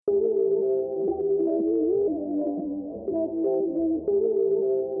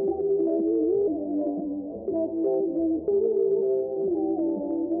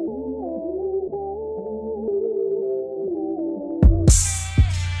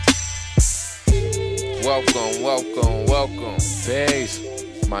Welcome. Peace.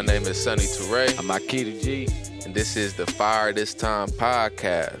 My name is Sunny Toure. I'm Ahki G. And this is the Fire This Time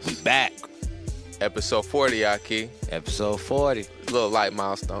podcast. We back. Episode 40, Ahki. Episode 40. A little light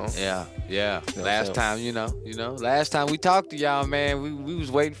milestone. Yeah. know Last time, last time we talked to y'all, man, we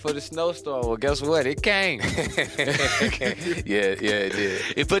was waiting for the snowstorm. Well, guess what? It came. Yeah, it did.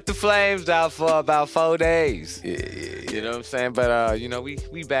 It put the flames out for about 4 days. Yeah. You know what I'm saying? But,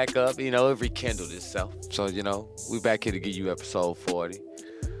 we back up. It rekindled itself. So, we back here to give you episode 40.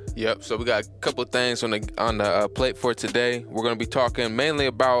 Yep, so we got a couple things on the plate for today. We're going to be talking mainly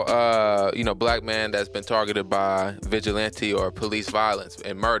about, black man that's been targeted by vigilante or police violence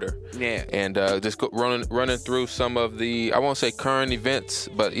and murder. Yeah. And just running through some of the, I won't say current events,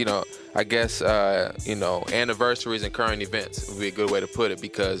 but, I guess, anniversaries and current events would be a good way to put it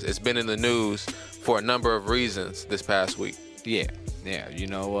because it's been in the news for a number of reasons this past week. Yeah.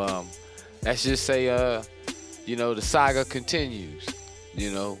 Let's just say, the saga continues.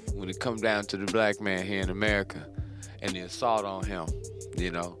 When it comes down to the black man here in America and the assault on him,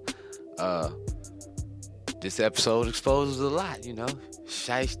 this episode exposes a lot,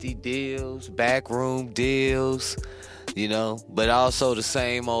 shiesty deals, backroom deals, but also the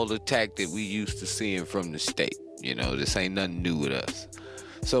same old attack that we used to seeing from the state. This ain't nothing new with us.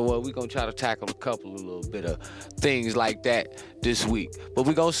 So we're going to try to tackle a little bit of things like that this week. But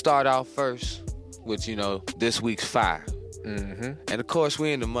we're going to start out first with, this week's fire. Mm-hmm. And of course,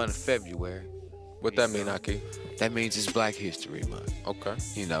 we're in the month of February. What that mean, Ahki? That means it's Black History Month. Okay.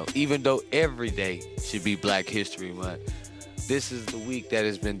 Even though every day should be Black History Month, this is the week that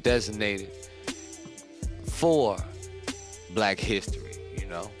has been designated for Black history.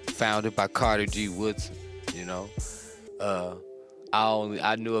 Founded by Carter G. Woodson.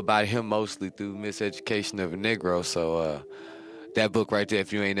 I knew about him mostly through Miseducation of a Negro. So that book right there,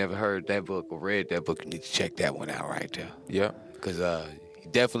 if you ain't never heard that book or read that book, you need to check that one out right there. Yeah. Because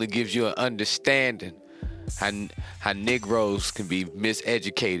it definitely gives you an understanding how Negroes can be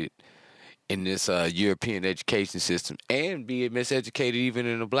miseducated in this European education system and be miseducated even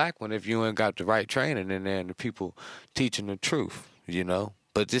in a black one if you ain't got the right training in there and the people teaching the truth,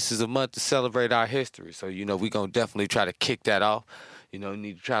 But this is a month to celebrate our history. So, we're going to definitely try to kick that off.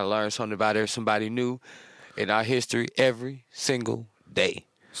 Need to try to learn something about somebody new in our history every single day.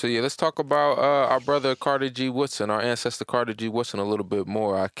 So, let's talk about our brother Carter G. Woodson, our ancestor Carter G. Woodson a little bit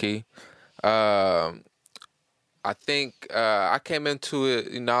more, Ahki. I think I came into it,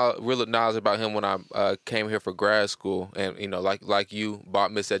 real knowledge about him when I came here for grad school and, like you,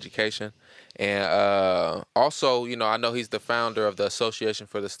 bought Miseducation. And also, I know he's the founder of the Association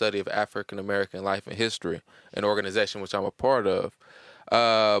for the Study of African American Life and History, an organization which I'm a part of.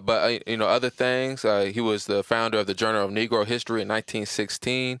 But other things, he was the founder of the Journal of Negro History in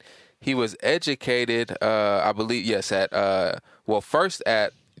 1916. He was educated, I believe, first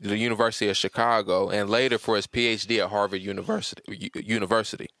at the University of Chicago and later for his PhD at Harvard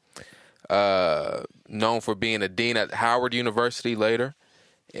University. Known for being a dean at Howard University later.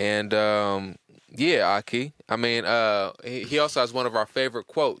 And, Ahki. I mean, he also has one of our favorite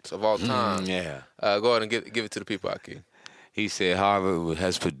quotes of all time. Go ahead and give it to the people, Ahki. He said Harvard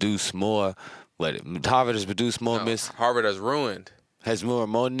has produced more. Harvard has produced more. Harvard has ruined. Has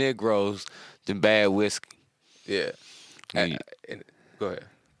more Negroes than bad whiskey. Yeah. And go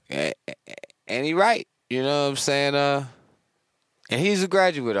ahead. And he right. You know what I'm saying? And he's a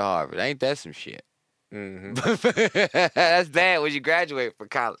graduate of Harvard. Ain't that some shit? Mm-hmm. That's bad when you graduate from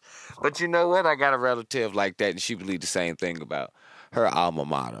college. But you know what? I got a relative like that, and she believed the same thing about her alma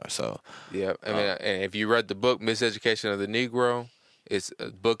mater. So yeah, I mean, and if you read the book Miseducation of the Negro,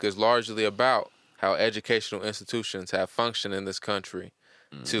 the book is largely about how educational institutions have functioned in this country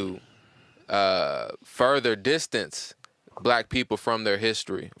to further distance black people from their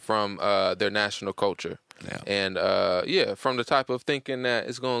history, from their national culture, and from the type of thinking that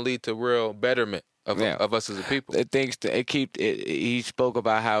is going to lead to real betterment of us as a people. He spoke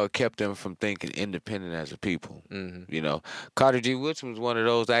about how it kept them from thinking independent as a people. Mm-hmm. Carter G. Woodson was one of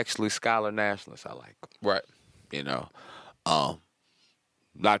those actually scholar nationalists. I like him. Right. A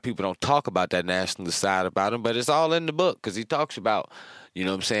lot of people don't talk about that nationalist side about him, but it's all in the book because he talks about,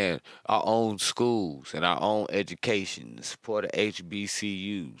 our own schools and our own education, the support of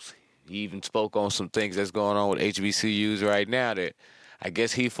HBCUs. He even spoke on some things that's going on with HBCUs right now that I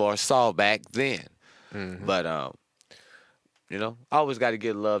guess he foresaw back then. Mm-hmm. But, I always got to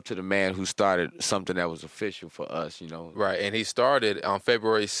give love to the man who started something that was official for us, Right, and he started on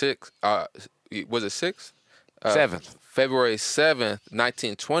February 6th. Was it 6th? 7th. February 7th,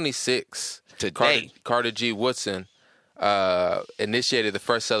 1926. Today. Carter G. Woodson initiated the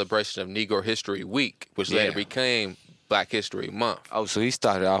first celebration of Negro History Week, which later became Black History Month. Oh, so he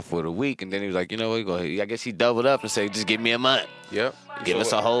started off with a week, and then he was like, you know what, go ahead. I guess he doubled up and said, just give me a month. Yep. Give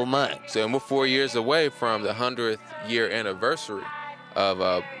us a whole month. So and we're 4 years away from the 100th year anniversary of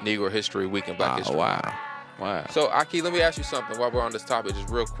Negro History Week and Black History. Wow. So, Ahki, let me ask you something while we're on this topic, just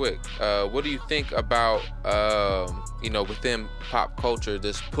real quick. What do you think about, within pop culture,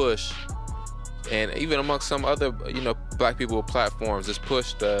 this push, and even amongst some other, Black people with platforms, this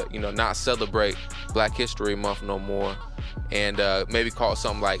push to, not celebrate Black History Month no more, and maybe call it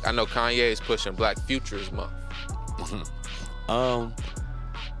something like, I know Kanye is pushing Black Futures Month.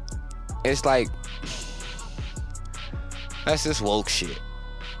 It's like, that's just woke shit.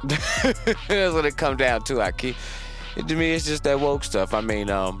 That's what it comes down to, Ahki. To me, it's just that woke stuff. I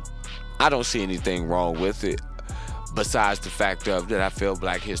mean, I don't see anything wrong with it, besides the fact of that I feel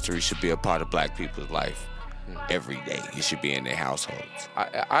Black history should be a part of Black people's life every day. It should be in their households.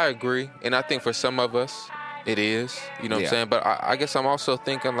 I agree, and I think for some of us, it is. You know what I'm saying? But I guess I'm also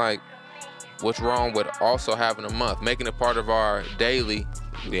thinking, like, what's wrong with also having a month, making it part of our daily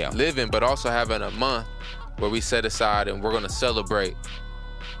living, but also having a month where we set aside and we're going to celebrate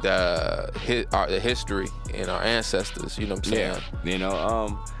the history and our ancestors. You know what I'm saying? Yeah.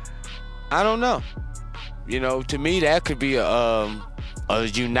 I don't know. To me, that could be a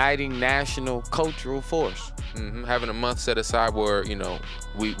uniting national cultural force. Mm-hmm. Having a month set aside where,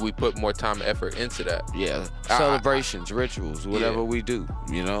 we put more time and effort into that. Yeah. Celebrations, rituals, whatever we do,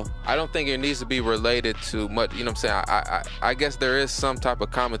 I don't think it needs to be related to much, you know what I'm saying? I guess there is some type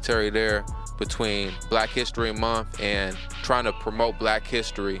of commentary there between Black History Month and trying to promote Black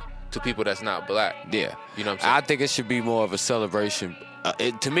history to people that's not Black. Yeah. You know what I'm saying? I think it should be more of a celebration.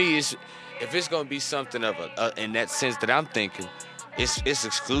 To me, if it's going to be something of in that sense that I'm thinking, it's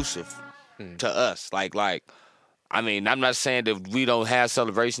exclusive to us. Like, I mean, I'm not saying that we don't have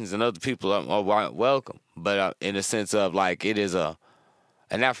celebrations and other people are welcome, but in the sense of, like, it is an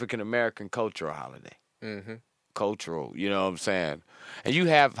African-American cultural holiday. Mm-hmm. Cultural, you know what I'm saying? And you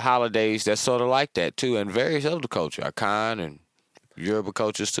have holidays that's sort of like that, too, and various other culture, Akan and Yoruba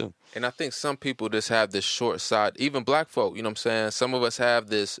cultures, too. And I think some people just have this short-sighted, even Black folk, you know what I'm saying? Some of us have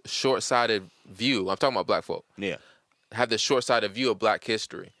this short-sighted view. I'm talking about Black folk. Yeah. Have this short-sighted view of Black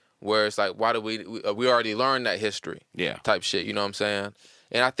history, where it's like, why do we already learned that history? Yeah. Type shit, you know what I'm saying?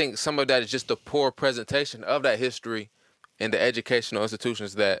 And I think some of that is just the poor presentation of that history in the educational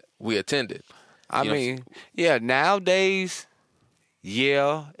institutions that we attended. I mean, nowadays,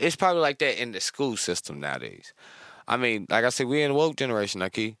 it's probably like that in the school system nowadays. I mean, like I said, we're in the woke generation,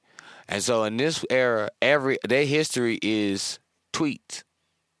 Ahki. And so in this era, their history is tweets,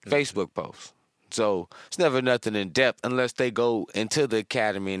 Facebook posts. So it's never nothing in depth unless they go into the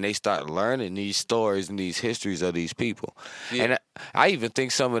academy and they start learning these stories and these histories of these people. Yeah. And I even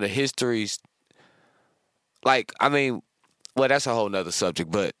think some of the histories, like, I mean, well, that's a whole nother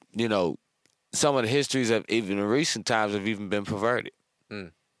subject, but, some of the histories have even in recent times have even been perverted.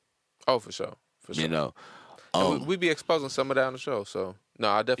 Oh, for sure. We be exposing some of that on the show, so no,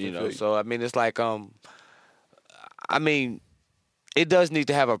 I definitely feel you. So I mean, it's like I mean, it does need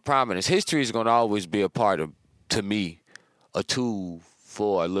to have a prominence. History is going to always be a part of, to me, a tool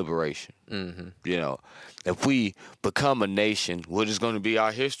for liberation. Mm-hmm. If we become a nation, what is going to be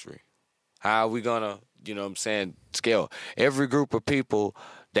our history? How are we going to, scale? Every group of people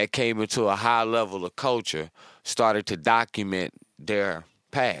that came into a high level of culture started to document their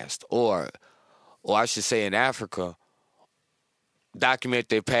past, or I should say in Africa, document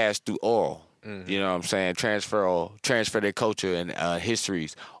their past through oral. Mm-hmm. You know what I'm saying? Transfer their culture and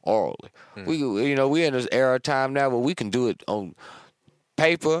histories orally. Mm-hmm. We're in this era of time now where we can do it on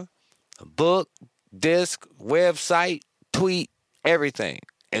paper, book, disc, website, tweet, everything.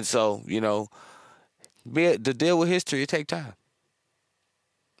 And so, to deal with history, it takes time.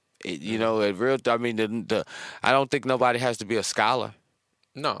 I don't think nobody has to be a scholar.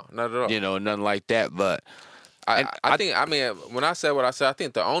 No, not at all. Nothing like that. But I think when I said what I said, I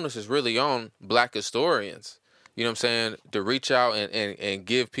think the onus is really on Black historians. You know what I'm saying? To reach out and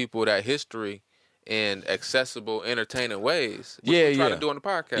give people that history in accessible, entertaining ways. Which we try to do on the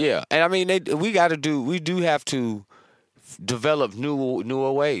podcast. Yeah, and I mean, we do have to develop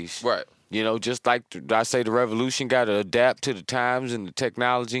newer ways. Right. Just like I say, the revolution got to adapt to the times and the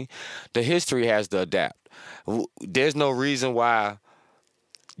technology. The history has to adapt. There's no reason why,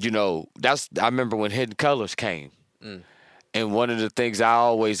 I remember when Hidden Colors came. And one of the things I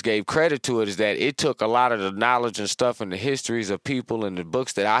always gave credit to it is that it took a lot of the knowledge and stuff and the histories of people and the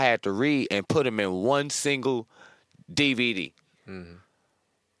books that I had to read and put them in one single DVD. Mm-hmm.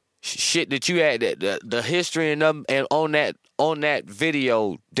 shit that you had, the history and them, and on that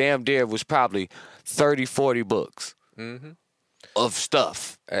video, damn dear was probably 30, 40 books of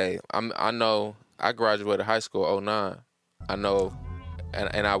stuff. Hey, I know I graduated high school 09. I know,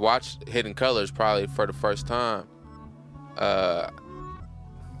 and I watched Hidden Colors probably for the first time.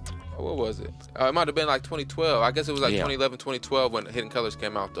 What was it? It might have been like 2012. I guess it was like 2011, 2012 when Hidden Colors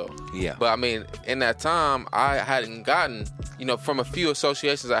came out, though. Yeah. But I mean, in that time, I hadn't gotten, from a few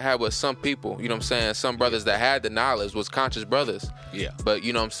associations I had with some people, you know what I'm saying? Some brothers that had the knowledge was conscious brothers. Yeah. But,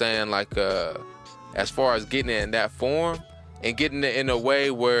 you know what I'm saying? Like, as far as getting it in that form and getting it in a way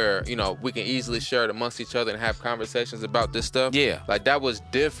where, we can easily share it amongst each other and have conversations about this stuff. Yeah. Like, that was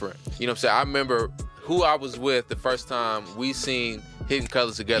different. You know what I'm saying? I remember who I was with the first time we seen Hidden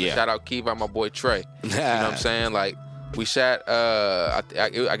Colors together. Yeah. Shout out Kevon, my boy Trey. You know what I'm saying? Like, we shot, I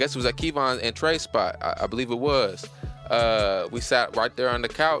guess it was at Kevon and Trey's spot. I believe it was. We sat right there on the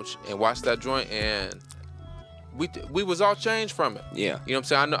couch and watched that joint, and we was all changed from it. Yeah. You know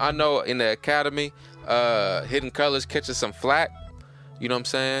what I'm saying? I know in the academy, Hidden Colors catches some flack. You know what I'm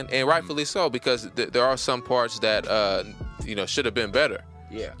saying? And rightfully so, because there are some parts that, should have been better.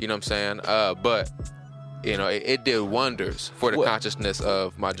 Yeah. You know what I'm saying? But it did wonders for the consciousness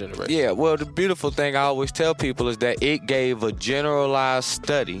of my generation. Yeah, well, the beautiful thing I always tell people is that it gave a generalized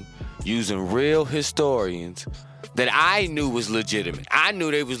study using real historians that I knew was legitimate. I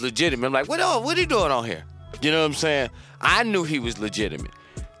knew they was legitimate. I'm like, what are you doing on here? You know what I'm saying? I knew he was legitimate.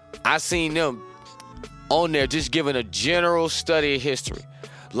 I seen them on there just giving a general study of history.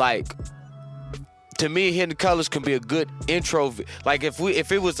 Like, to me, Hidden Colors can be a good intro. Like, if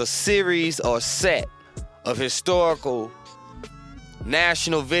it was a series or set of historical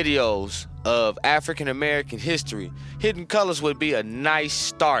national videos of African American history, Hidden Colors would be a nice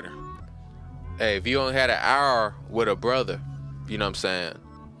starter. Hey, if you only had an hour with a brother, you know what I'm saying,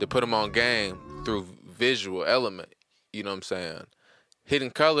 to put him on game through visual element, you know what I'm saying, Hidden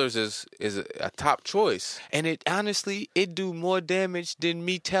Colors is a top choice. And it honestly do more damage than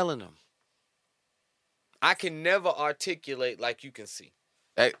me telling them. I can never articulate like you can see.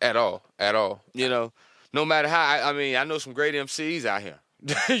 At all. No matter how, I know some great MCs out here.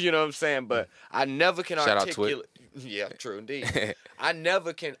 You know what I'm saying? But I never can articulate. Yeah, true indeed. I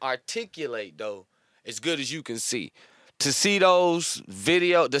never can articulate, though, as good as you can see. To see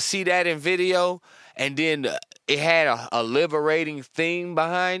that in video, and then it had a liberating theme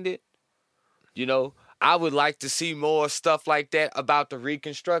behind it, I would like to see more stuff like that about the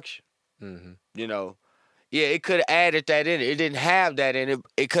Reconstruction. Mm-hmm. Yeah, it could have added that in it. It didn't have that in it.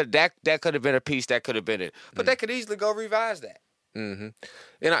 That could have been a piece that could have been it. But they could easily go revise that.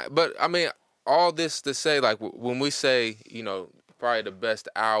 Mm-hmm. All this to say, like, when we say, probably the best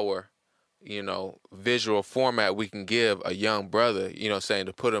hour, visual format we can give a young brother, saying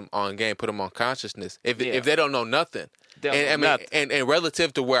to put him on game, put him on consciousness. If they don't know nothing. And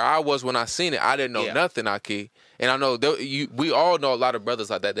relative to where I was when I seen it, I didn't know nothing, Ahki. And I know we all know a lot of brothers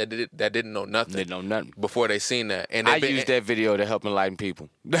like that didn't know nothing. They know nothing before they seen that. And I used that video to help enlighten people.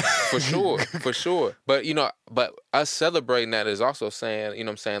 For sure. But but us celebrating that is also saying,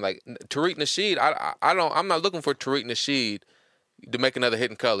 like Tariq Nasheed. I'm not looking for Tariq Nasheed to make another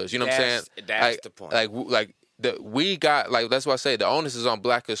Hidden Colors. You know what I'm saying? That's the point. We got, like, that's why I say the onus is on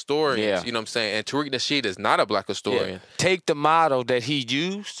black historians. Yeah. You know what I'm saying? And Tariq Nasheed is not a black historian. Yeah. Take the model that he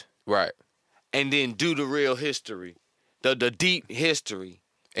used, right, and then do the real history, the deep history,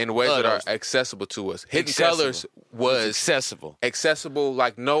 in ways that are accessible to us. Hidden Colors was accessible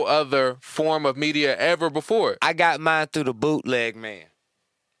like no other form of media ever before. I got mine through the bootleg man.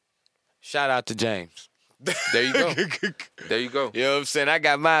 Shout out to James. There you go. You know what I'm saying? I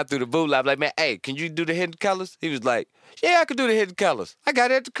got mine through the bootleg. I'm like, man, hey, can you do the Hidden Colors? He was like, yeah, I can do the Hidden Colors. I got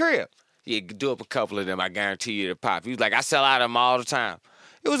it at the crib. Yeah, do up a couple of them. I guarantee you to pop. He was like, I sell out of them all the time.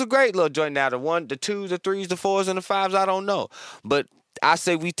 It was a great little joint. Now, the 1, the 2s, the 3s, the 4s, and the 5s, I don't know. But I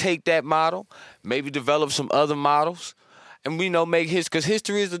say we take that model, maybe develop some other models, and we make because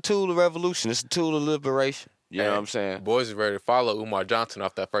history is a tool of revolution. It's a tool of liberation. You know what I'm saying? Boys are ready to follow Umar Johnson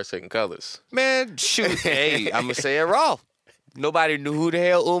off that first Hidden Colors. Man, shoot. Hey, I'm going to say it raw. Nobody knew who the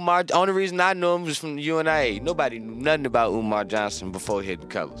hell Umar... Only reason I knew him was from UNIA. Nobody knew nothing about Umar Johnson before Hidden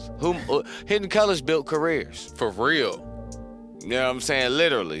Colors. Hidden Colors built careers. For real. You know what I'm saying?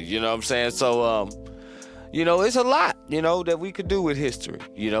 Literally. You know what I'm saying? So, it's a lot, that we could do with history.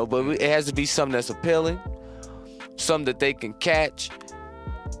 But it has to be something that's appealing, something that they can catch.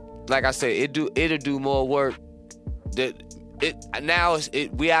 Like I said, it'll do more work.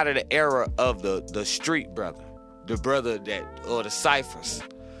 We out of the era of the street brother, the brother or the ciphers.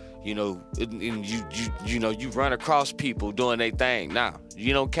 you know, and you run across people doing their thing. Now,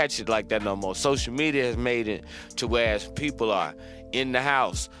 you don't catch it like that no more. Social media has made it to where as people are in the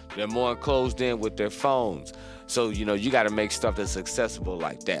house, they're more closed in with their phones. So, you know, you got to make stuff that's accessible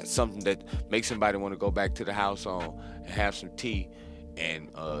like that. Something that makes somebody want to go back to the house and have some tea and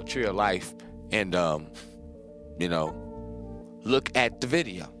tree of life and, you know, look at the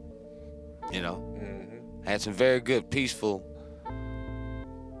video. You know, had some very good, peaceful,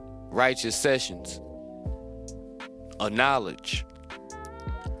 righteous sessions of knowledge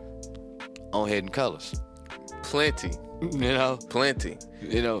on Hidden Colors. Plenty. You know? Plenty.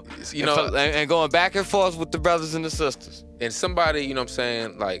 You know, and going back and forth with the brothers and the sisters. And somebody, you know what I'm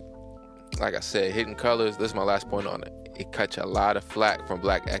saying, like I said, Hidden Colors, this is my last point on it. It cuts a lot of flack from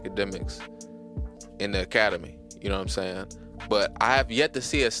black academics in the academy. You know what I'm saying? But I have yet to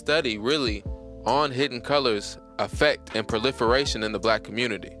see a study really on Hidden Colors' effect and proliferation in the black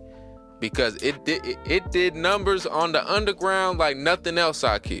community. Because it did numbers on the underground like nothing else,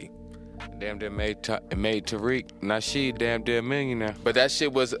 Ahki. Damn near made Tariq Nasheed damn near millionaire. But that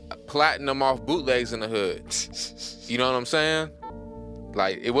shit was platinum off bootlegs in the hood. You know what I'm saying?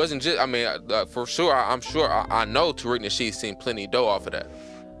 Like, it wasn't just, I mean, for sure, I'm sure, I know Tariq Nasheed seen plenty of dough off of that.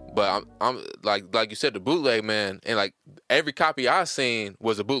 But I'm like you said, the bootleg, man, and like every copy I seen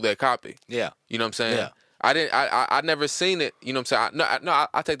was a bootleg copy. Yeah. You know what I'm saying? Yeah. I never seen it, you know what I'm saying? No,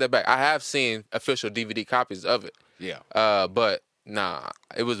 I take that back. I have seen official DVD copies of it. Yeah. But nah,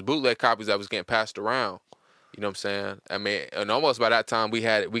 it was bootleg copies that was getting passed around. You know what I'm saying? I mean, and almost by that time we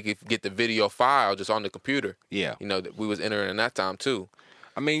could get the video file just on the computer. Yeah. You know, we was entering in that time too.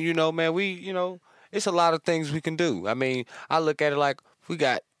 I mean, you know, man, it's a lot of things we can do. I mean, I look at it like we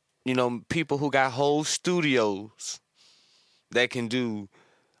got, you know, people who got whole studios that can do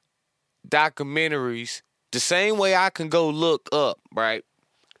documentaries the same way I can go look up, right,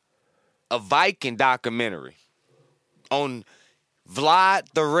 a Viking documentary on Vlad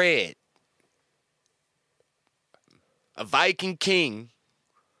the Red, a Viking king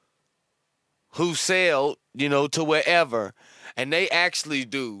who sailed, you know, to wherever, and they actually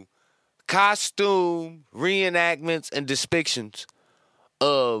do costume reenactments and depictions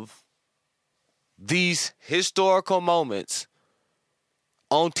of these historical moments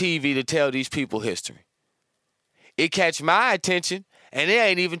on TV to tell these people history. It catch my attention, and they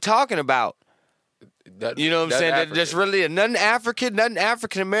ain't even talking about that, you know what I'm saying? That's really nothing African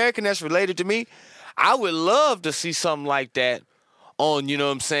American that's related to me. I would love to see something like that on, you know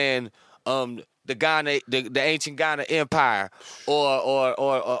what I'm saying, the Ghana, the ancient Ghana Empire, or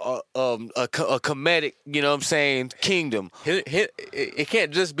a Kemetic, you know what I'm saying, kingdom. It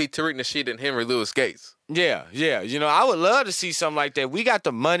can't just be Tariq Nasheed and Henry Louis Gates. Yeah. You know, I would love to see something like that. We got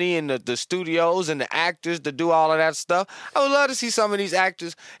the money and the studios and the actors to do all of that stuff. I would love to see some of these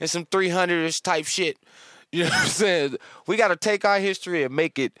actors in some 300-ish type shit. You know what I'm saying? We got to take our history and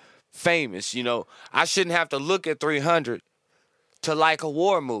make it famous, you know. I shouldn't have to look at 300 to like a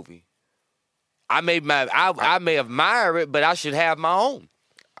war movie. I may admire it, but I should have my own.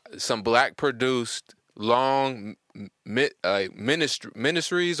 Some black produced long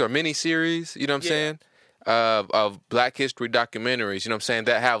ministries or mini-series, you know what I'm saying, of black history documentaries, you know what I'm saying,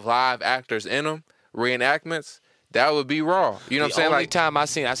 that have live actors in them, reenactments. That would be raw. You know what I'm saying? The only time I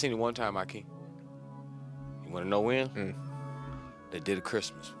seen it one time, Ahki. You want to know when? They did a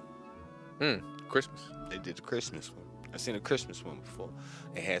Christmas one. Christmas. They did a Christmas one. I seen a Christmas one before.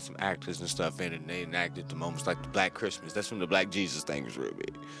 They had some actors and stuff in it, and they enacted the moments like the Black Christmas. That's when the Black Jesus thing was real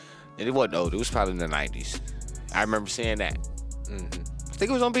big. And it wasn't old. It was probably in the 90s. I remember seeing that. I think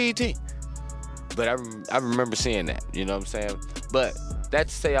it was on BET. But I remember seeing that. You know what I'm saying? But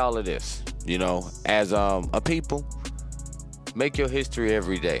that's to say all of this. You know, as a people, make your history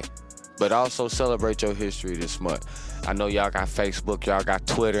every day. But also celebrate your history this month. I know y'all got Facebook, y'all got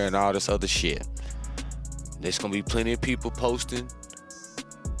Twitter, and all this other shit. There's going to be plenty of people posting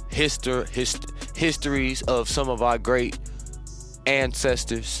histories of some of our great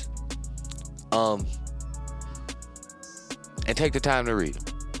ancestors. And take the time to read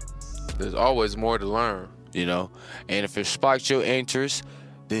them. There's always more to learn. You know? And if it sparks your interest,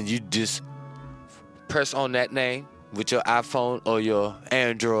 then you just press on that name with your iPhone or your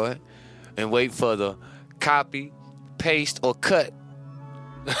Android and wait for the copy, paste, or cut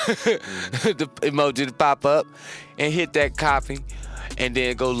the emoji to pop up and hit that copy and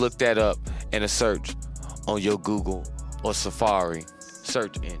then go look that up in a search on your Google or Safari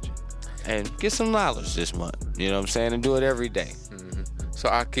search engine and get some knowledge this month. You know what I'm saying? And do it every day. So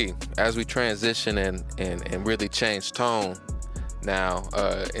Ahki, as we transition and really change tone now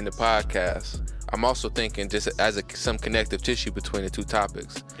in the podcast, I'm also thinking just as some connective tissue between the two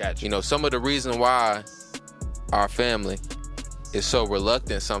topics. Gotcha. You know, some of the reason why our family is so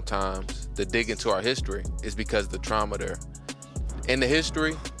reluctant sometimes to dig into our history is because of the trauma there in the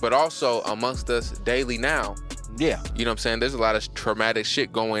history, but also amongst us daily now. Yeah. You know what I'm saying? There's a lot of traumatic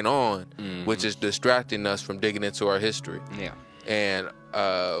shit going on, which is distracting us from digging into our history. Yeah. And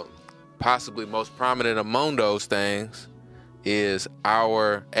possibly most prominent among those things is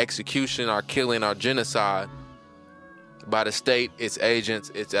our execution, our killing, our genocide by the state, its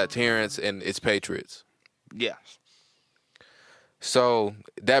agents, its adherents, and its patriots. Yes. So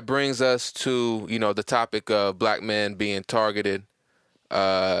that brings us to, you know, the topic of black men being targeted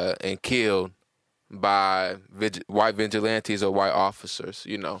and killed by white vigilantes or white officers,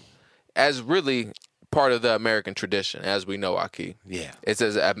 you know, as really part of the American tradition, as we know, Ahki. Yeah. It's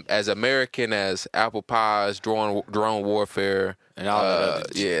as American as apple pies, drone warfare, and all that other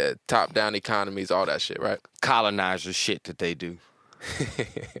shit. Yeah, top-down economies, all that shit, right? Colonizer shit that they do.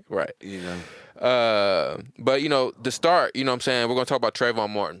 Right. You know. But, you know, to start, you know what I'm saying, we're going to talk about Trayvon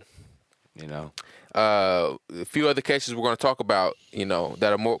Martin. You know. A few other cases we're going to talk about, you know,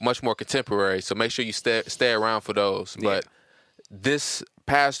 that are much more contemporary. So make sure you stay around for those. Yeah. But this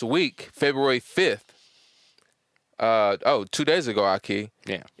past week, February 5th, 2 days ago, Ahki,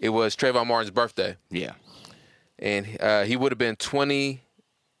 Yeah. it was Trayvon Martin's birthday. Yeah. And he would have been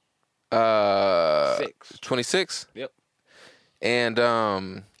 26. Yep.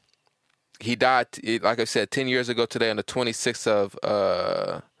 And he died, like I said, 10 years ago today on the 26th of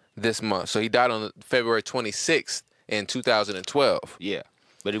this month. So he died on February 26th in 2012. Yeah.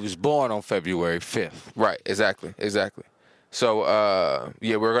 But he was born on February 5th. Right, exactly. So,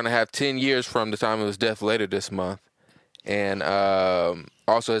 yeah, we're going to have 10 years from the time of his death later this month. And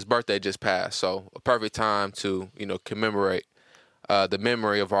also his birthday just passed. So a perfect time to, you know, commemorate the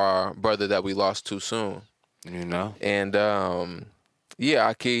memory of our brother that we lost too soon. You know? And,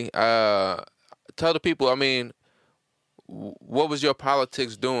 yeah, Ahki, tell the people, I mean, what was your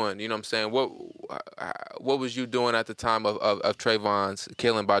politics doing? You know what I'm saying? What was you doing at the time of Trayvon's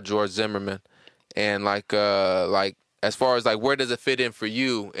killing by George Zimmerman? And like as far as like where does it fit in for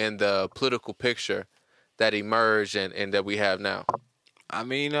you in the political picture that emerged and that we have now? I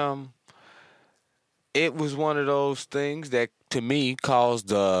mean, it was one of those things that to me caused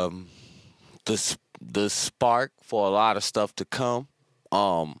the spark for a lot of stuff to come.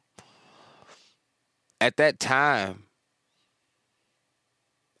 At that time,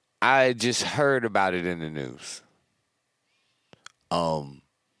 I just heard about it in the news.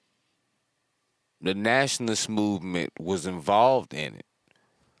 The nationalist movement was involved in it.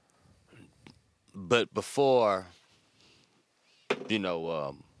 But before, you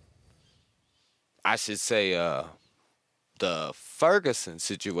know, I should say the Ferguson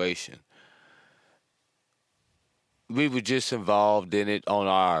situation, we were just involved in it on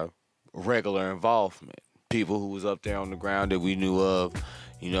our regular involvement. People who was up there on the ground that we knew of,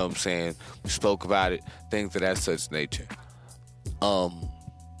 you know what I'm saying? We spoke about it, things of that such nature.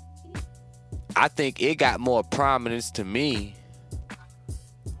 I think it got more prominence to me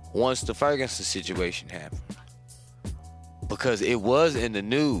once the Ferguson situation happened. Because it was in the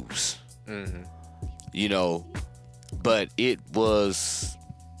news. Mm-hmm. You know, but it was...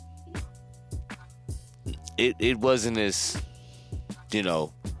 It wasn't as, you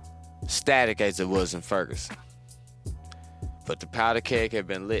know, static as it was in Ferguson. But the powder keg had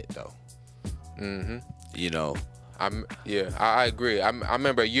been lit, though. Mm-hmm. You know. I agree. I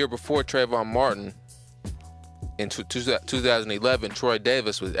remember a year before Trayvon Martin, in 2011, Troy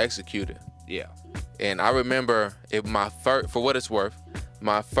Davis was executed. Yeah. And I remember for what it's worth,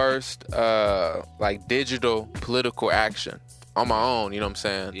 my first like digital political action on my own, you know what I'm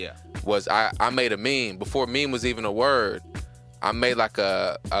saying? Yeah. Was I made a meme. Before meme was even a word, I made like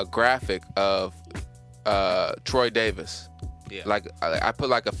a graphic of Troy Davis. Yeah. Like I put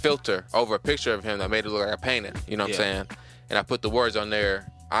like a filter over a picture of him that made it look like a painting. You know what I'm saying? And I put the words on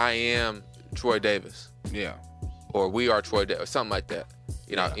there, I am Troy Davis. Yeah. Or we are Troy Davis, or something like that.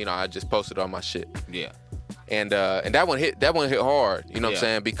 You know, I just posted on my shit. Yeah. And that one hit hard, you know what I'm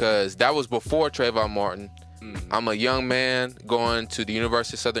saying? Because that was before Trayvon Martin. Mm-hmm. I'm a young man going to the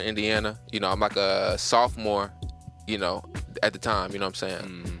University of Southern Indiana. You know, I'm like a sophomore, you know, at the time, you know what I'm saying?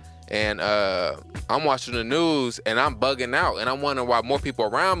 Mm-hmm. And I'm watching the news and I'm bugging out. And I'm wondering why more people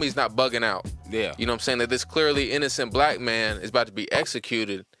around me is not bugging out. Yeah. You know what I'm saying? That this clearly innocent black man is about to be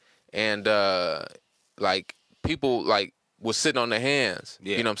executed. And like people like was sitting on their hands.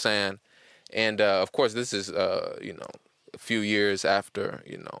 Yeah. You know what I'm saying? And of course this is you know, a few years after,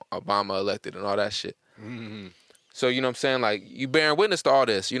 you know, Obama elected and all that shit. Mm-hmm. So, you know what I'm saying? Like, you bearing witness to all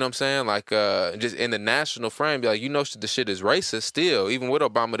this, you know what I'm saying? Like, just in the national frame, like, you know the shit is racist still. Even with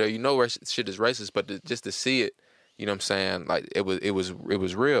Obama there, you know shit is racist, but just to see it, you know what I'm saying? Like, it was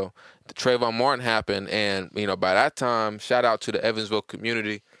real. The Trayvon Martin happened, and, you know, by that time, shout out to the Evansville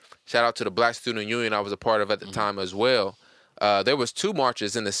community. Shout out to the Black Student Union I was a part of at the time as well. There was 2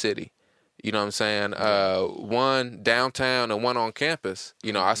 marches in the city. You know what I'm saying? One downtown and one on campus.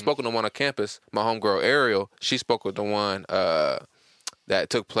 You know, I spoke with the one on campus. My homegirl Ariel, she spoke with the one that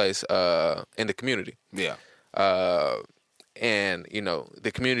took place in the community. Yeah. And, you know,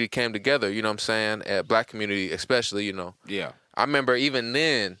 the community came together, you know what I'm saying? Black community especially, you know. Yeah. I remember even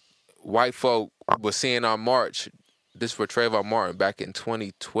then, white folk was seeing our march. This for Trayvon Martin back in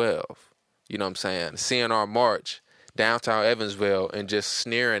 2012. You know what I'm saying? Seeing our march downtown Evansville and just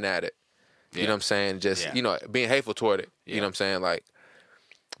sneering at it. You know what I'm saying? Just, you know, being hateful toward it. You know what I'm saying? Like,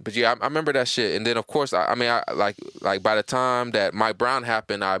 but yeah, I remember that shit. And then, of course, I mean, like by the time that Mike Brown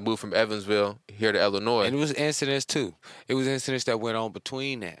happened, I moved from Evansville here to Illinois. And it was incidents, too. It was incidents that went on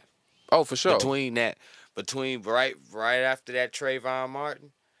between that. Oh, for sure. Between right after that Trayvon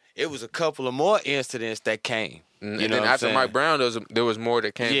Martin, it was a couple of more incidents that came. And then after Mike Brown, there was more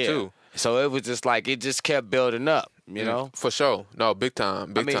that came, too. So it was just like, it just kept building up, you know? For sure. No, big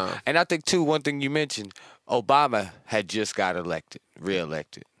time. Big time. And I think, too, one thing you mentioned, Obama had just got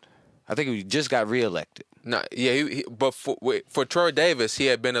reelected. I think he just got reelected. No, yeah, but for Troy Davis, he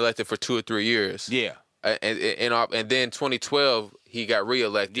had been elected for 2 or 3 years. Yeah. And then 2012, he got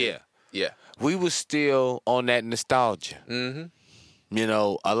reelected. Yeah. Yeah. We were still on that nostalgia. Mm-hmm. You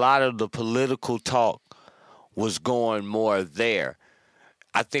know, a lot of the political talk was going more there.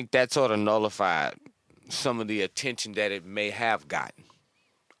 I think that sort of nullified some of the attention that it may have gotten.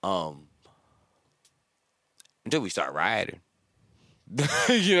 Until we start rioting.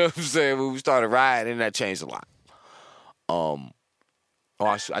 You know what I'm saying? When we started rioting, that changed a lot.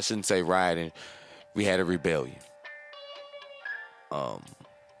 I shouldn't say rioting. We had a rebellion.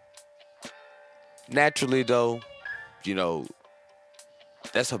 Naturally, though, you know,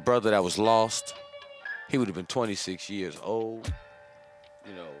 that's a brother that was lost. He would have been 26 years old.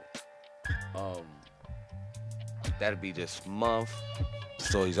 You know, that'd be this month.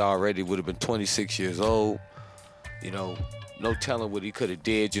 So he's already would have been 26 years old. You know, no telling what he could have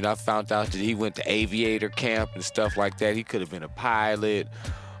did. You know, I found out that he went to aviator camp and stuff like that. He could have been a pilot,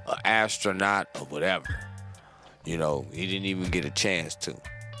 an astronaut, or whatever. You know, he didn't even get a chance to.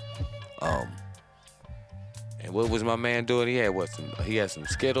 And what was my man doing? He had some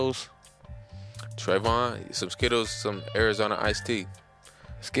Skittles. Trayvon, some Skittles, some Arizona iced tea.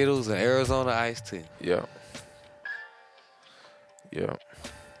 Skittles and Arizona iced tea. Yeah. Yeah.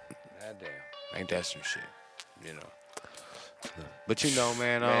 Goddamn. Ain't that some shit, you know. But you know,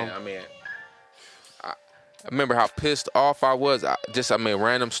 man, I mean, I remember how pissed off I was.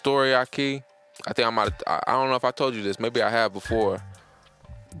 Random story, Ahki. I think I don't know if I told you this. Maybe I have before.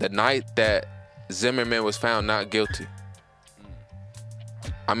 The night that Zimmerman was found not guilty,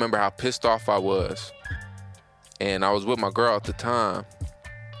 I remember how pissed off I was. And I was with my girl at the time.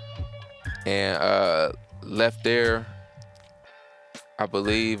 And left there, I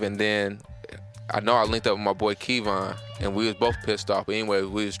believe. And then I know I linked up with my boy Kevon. And we was both pissed off. But anyway,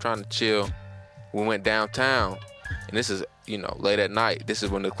 we was trying to chill. We went downtown. And this is, you know, late at night. This is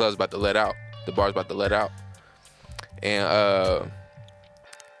when the club's about to let out. The bar's about to let out. And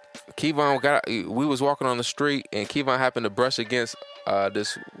Kevon we was walking on the street. And Kevon happened to brush against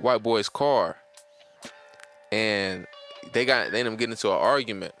this white boy's car. And they ended up getting into an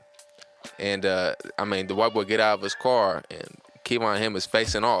argument. And, the white boy get out of his car. And Kevon and him is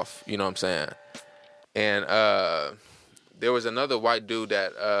facing off. You know what I'm saying? And there was another white dude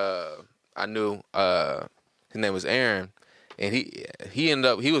that I knew. His name was Aaron. And he ended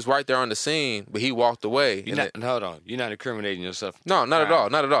up, he was right there on the scene, but he walked away. Hold on. You're not incriminating yourself. No, not at all.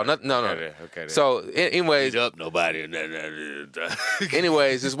 Not at all. No. Okay. So, anyways. Beat up nobody.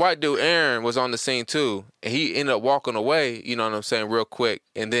 Anyways, this white dude, Aaron, was on the scene too. And he ended up walking away, you know what I'm saying, real quick.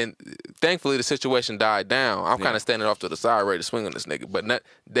 And then, thankfully, the situation died down. I'm kind of standing off to the side ready to swing on this nigga. But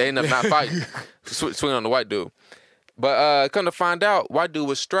they ended up not fighting. Swinging on the white dude. But come to find out, white dude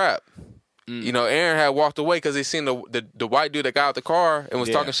was strapped. You know, Aaron had walked away because he seen the white dude that got out the car and was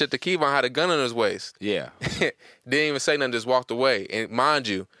talking shit to Kevon, had a gun in his waist. Yeah. Didn't even say nothing, just walked away. And mind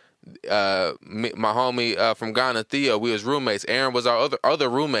you, my homie from Ghana, Theo, we was roommates. Aaron was our other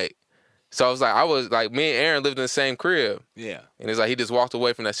roommate. So I was like, me and Aaron lived in the same crib. Yeah. And it's like he just walked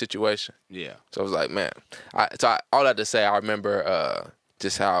away from that situation. Yeah. So I was like, man. All that to say, I remember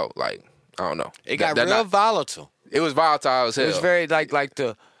just how, like, I don't know. It got real volatile. It was volatile as hell. It was very like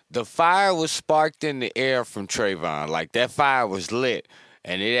the fire was sparked in the air from Trayvon. Like, that fire was lit.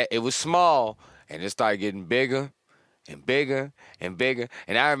 And it was small, and it started getting bigger and bigger and bigger.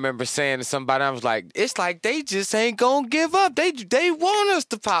 And I remember saying to somebody, I was like, it's like they just ain't gonna give up. They want us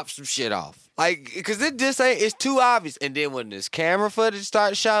to pop some shit off. Like, because it just ain't, it's too obvious. And then when this camera footage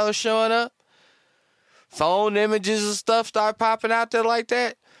started showing up, phone images and stuff start popping out there like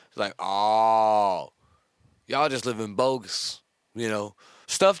that, it's like, oh, y'all just living bogus, you know.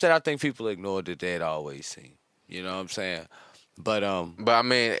 Stuff that I think people ignore that they'd always seen. You know what I'm saying? But I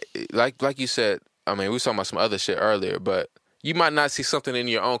mean, like you said, I mean, we were talking about some other shit earlier, but you might not see something in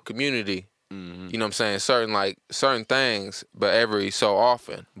your own community. Mm-hmm. You know what I'm saying? Certain things, but every so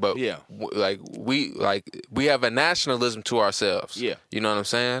often. But yeah, we have a nationalism to ourselves. Yeah, you know what I'm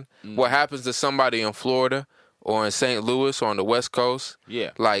saying? Mm-hmm. What happens to somebody in Florida or in St. Louis or on the West Coast?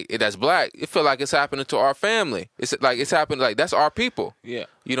 Yeah, like that's black. It feel like it's happening to our family. It's like it's happening. Like that's our people. Yeah,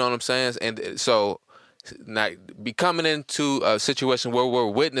 you know what I'm saying? And so, be coming into a situation where we're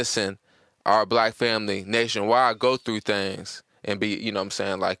witnessing our black family nationwide go through things and be, you know what I'm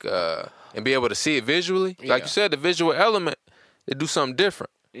saying, like, and be able to see it visually. Yeah. Like you said, the visual element, it do something different.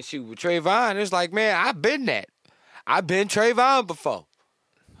 And shoot, with Trayvon, it's like, man, I've been that. I've been Trayvon before.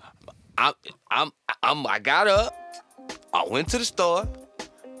 I got up, I went to the store,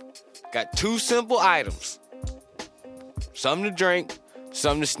 got 2 simple items. Something to drink,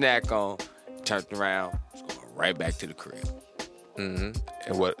 something to snack on, turned around, was going right back to the crib. Mm-hmm.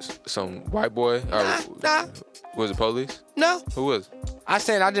 And what, some white boy? Nah. Was it police? No. Who was? I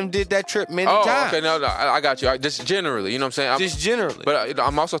said I didn't did that trip many times. Oh, okay, no, I got you. Just generally, you know what I'm saying? Just generally. But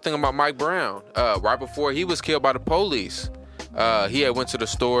I'm also thinking about Mike Brown. Right before he was killed by the police, he had went to the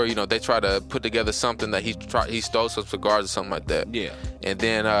store. You know, they tried to put together something that he stole some cigars or something like that. Yeah. And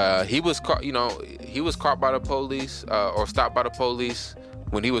then he was caught. You know, he was caught by the police or stopped by the police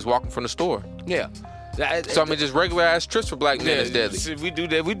when he was walking from the store. Yeah. So I mean, just regular ass trips for black men is deadly. We do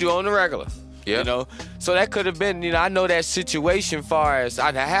that. We do on the regular. Yeah. You know, so that could have been, you know, I know that situation far as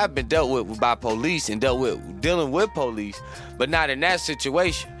I have been dealt with by police and dealing with police, but not in that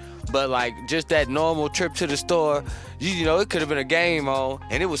situation. But like just that normal trip to the store, you know, it could have been a game on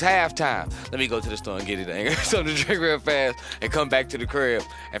and it was halftime. Let me go to the store and get it, something to drink real fast and come back to the crib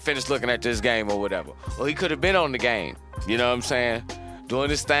and finish looking at this game or whatever. Or he could have been on the game, you know what I'm saying? Doing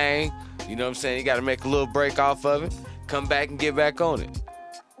his thing, you know what I'm saying? You got to make a little break off of it, come back and get back on it.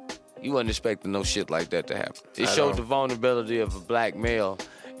 You wasn't expecting no shit like that to happen. It showed the vulnerability of a black male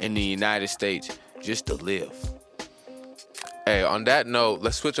in the United States just to live. Hey, on that note,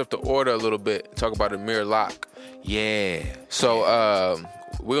 let's switch up the order a little bit and talk about Amir Locke. Yeah. So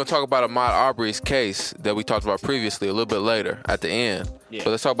we're going to talk about Ahmaud Arbery's case that we talked about previously a little bit later at the end. Yeah. But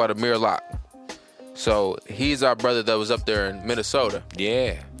let's talk about Amir Locke. So he's our brother that was up there in Minnesota.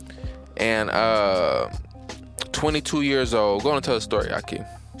 Yeah. And 22 years old. Go on and tell the story, Ahki.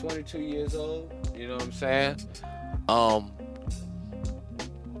 22 years old, you know what I'm saying?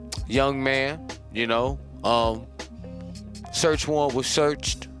 Young man, you know, search warrant was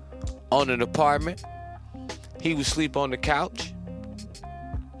searched on an apartment. He was asleep on the couch.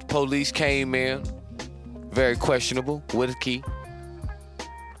 The police came in, very questionable, with a key.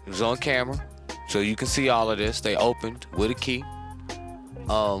 It was on camera, so you can see all of this. They opened with a key,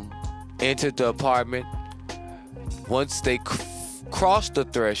 entered the apartment. Once they crossed the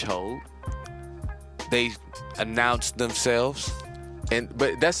threshold, they announced themselves.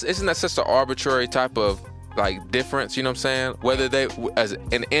 But isn't that such an arbitrary type of like difference, you know what I'm saying? Whether they as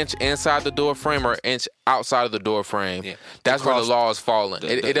an inch inside the door frame or an inch outside of the door frame, that's where the law is falling.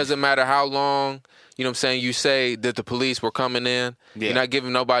 It doesn't matter how long, you know what I'm saying, you say that the police were coming in. You're not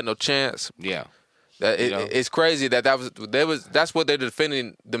giving nobody no chance. Yeah. It's crazy that's what they're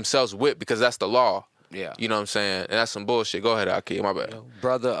defending themselves with, because that's the law. Yeah. You know what I'm saying? And that's some bullshit. Go ahead, Ahki. My bad.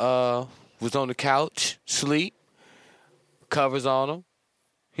 Brother was on the couch, sleep, covers on him.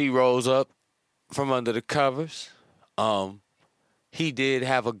 He rose up from under the covers. He did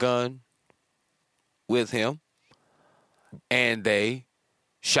have a gun with him, and they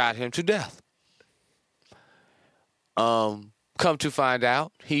shot him to death. Come to find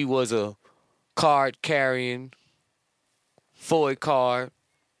out, he was a card-carrying, FOID card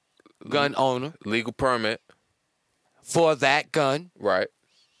gun owner. Legal permit. For that gun. Right.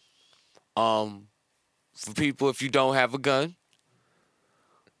 For people, if you don't have a gun,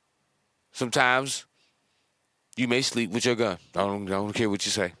 sometimes you may sleep with your gun. I don't care what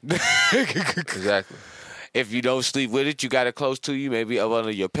you say. Exactly. If you don't sleep with it, you got it close to you, maybe up under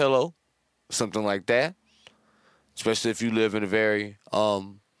your pillow, something like that. Especially if you live in a very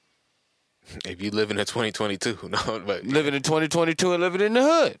If you living in 2022, no, but Living in 2022 and living in the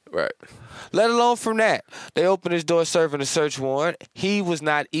hood. right. Let alone from that. They opened his door serving a search warrant. He was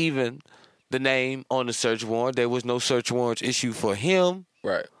not even the name on the search warrant. There was no search warrants issued for him.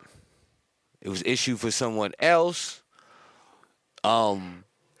 Right. It was issued for someone else.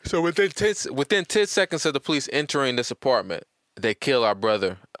 So within 10 seconds of the police entering this apartment, they kill our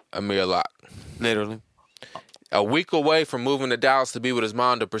brother, Amir Locke. Literally. A week away from moving to Dallas to be with his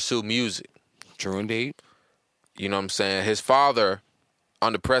mom to pursue music. True indeed. You know what I'm saying? His father,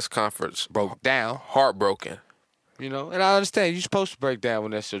 on the press conference, Broke down. heartbroken. You know, and I understand you're supposed to break down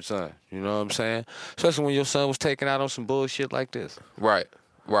when that's your son. You know what I'm saying? Especially when your son was taken out on some bullshit like this. Right.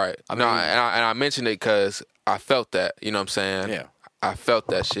 I mentioned it because I felt that. You know what I'm saying? Yeah. I felt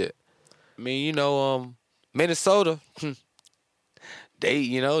that shit. I mean, you know, Minnesota,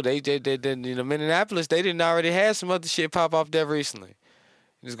 Minneapolis, they didn't already have some other shit pop off there recently.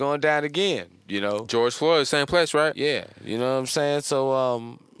 It's going down again, you know. George Floyd, same place, right? Yeah, you know what I'm saying?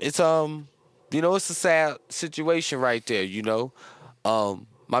 So, it's it's a sad situation right there, you know.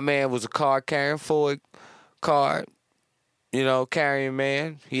 My man was a card-carrying Ford card, carrying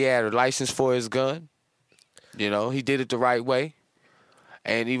man. He had a license for his gun. You know, he did it the right way.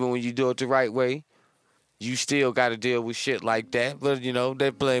 And even when you do it the right way, you still got to deal with shit like that. But,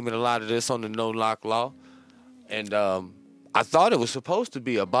 they're blaming a lot of this on the no-knock law. And I thought it was supposed to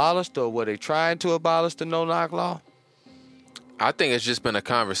be abolished, or were they trying to abolish the no-knock law? I think it's just been a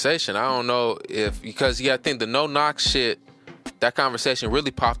conversation. I don't know because I think the no-knock shit, that conversation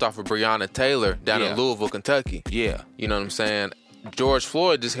really popped off of Breonna Taylor down in Louisville, Kentucky. Yeah. You know what I'm saying? George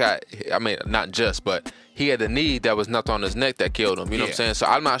Floyd just got, not just, but he had a knee that was knocked on his neck that killed him. You know what I'm saying? So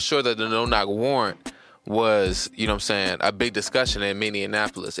I'm not sure that the no-knock warrant was, a big discussion in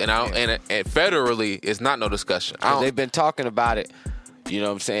Minneapolis. And and federally, it's not no discussion. They've been talking about it, you know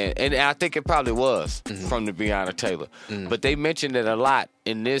what I'm saying? And I think it probably was from the Breonna Taylor. But they mentioned it a lot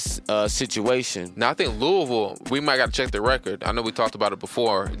in this situation. Now, I think Louisville, we might got to check the record. I know we talked about it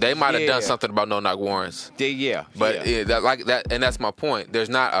before. They might have done something about no-knock warrants. But and that's my point. There's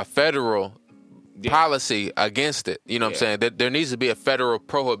not a federal policy against it. You know what I'm saying? There needs to be a federal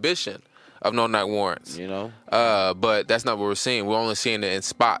prohibition of no-knock warrants. But that's not what we're seeing. We're only seeing it in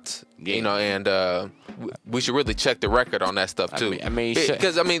spots. And we should really check the record on that stuff too.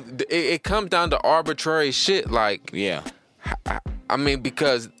 Because it comes down to arbitrary shit. Like,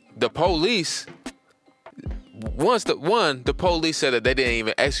 because the police, the police said that they didn't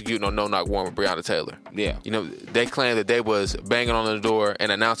even execute no-knock warrant with Breonna Taylor. Yeah. They claimed that they was banging on the door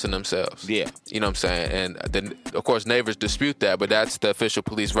and announcing themselves. Yeah. You know what I'm saying? And then, of course, neighbors dispute that, but that's the official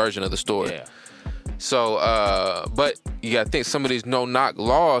police version of the story. Yeah. So, but you got to think some of these no-knock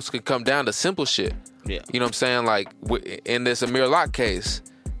laws could come down to simple shit. Yeah. You know what I'm saying? Like in this Amir Locke case,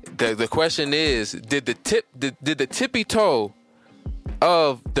 the question is, did the tippy toe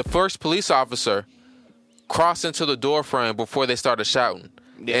of the first police officer cross into the door frame before they started shouting?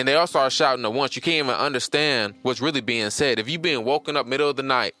 Yeah. And they all started shouting at once. You can't even understand what's really being said. If you being woken up middle of the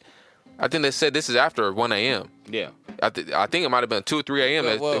night, I think they said this is after 1 a.m. Yeah. I think it might have been 2 or 3 a.m.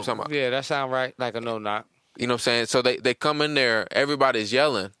 Yeah, that sound right, like a no-knock. You know what I'm saying? So they come in there, everybody's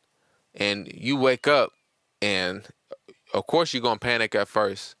yelling, and you wake up, and of course you're going to panic at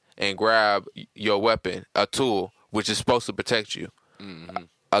first and grab your weapon, a tool, which is supposed to protect you. Mm-hmm.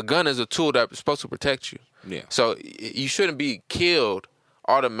 A gun is a tool that's supposed to protect you. Yeah. So you shouldn't be killed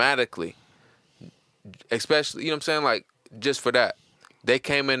automatically, especially, you know what I'm saying, like, just for that. They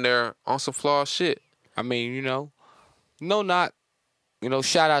came in there on some flawed shit. I mean, no knock.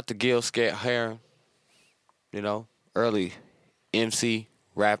 Shout out to Gil Scott Heron, early MC,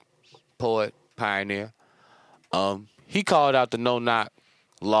 rap, poet, pioneer. He called out the no-knock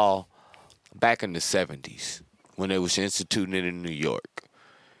law back in the 70s when they was instituting it in New York.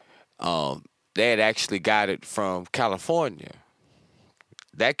 They had actually got it from California.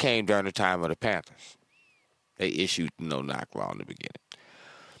 That came during the time of the Panthers. They issued the no-knock law in the beginning.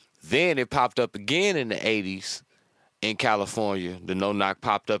 Then it popped up again in the 80s in California. The no-knock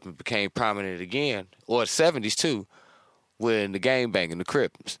popped up and became prominent again, or the 70s too, when the gangbanging, the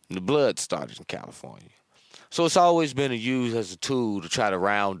Crips, and the Blood started in California. So it's always been used as a tool to try to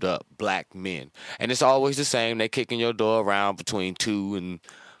round up black men. And it's always the same. They kicking your door around between 2 and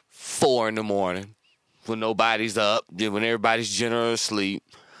 4 in the morning when nobody's up, when everybody's generally asleep,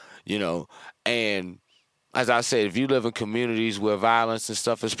 And as I said, if you live in communities where violence and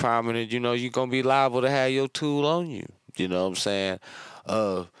stuff is prominent, you're going to be liable to have your tool on you. You know what I'm saying?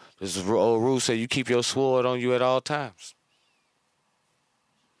 There's an old rule say you keep your sword on you at all times.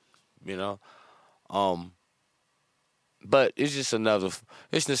 But it's just another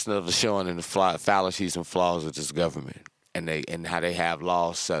showing in the fallacies and flaws of this government and how they have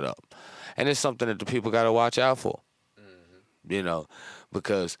laws set up. And it's something that the people got to watch out for. You know,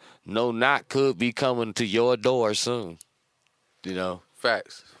 because no knock could be coming to your door soon. You know?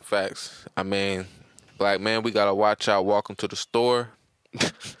 Facts. I mean, black man, we got to watch out walking to the store.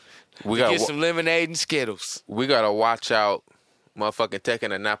 We got to get some lemonade and Skittles. We got to watch out motherfucking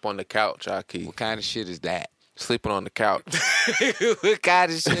taking a nap on the couch, Ahki. What kind of shit is that? Sleeping on the couch. What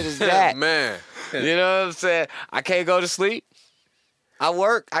kind of shit is that? Man. You know what I'm saying? I can't go to sleep. I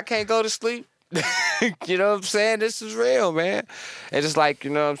work. I can't go to sleep. You know what I'm saying? This is real, man. And it's like, you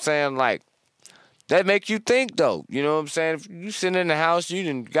know what I'm saying? Like, that make you think, though. You know what I'm saying? If you sitting in the house, you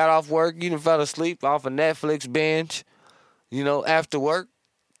done got off work, you done fell asleep off a Netflix binge, you know, after work,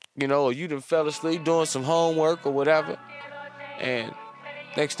 you know, or you done fell asleep doing some homework or whatever. And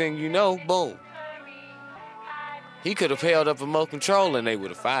next thing you know, boom. He could have held up a remote control and they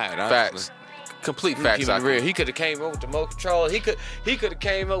would have fired. Honestly. Facts. Complete facts. Real. He could have came up with the remote control. He could have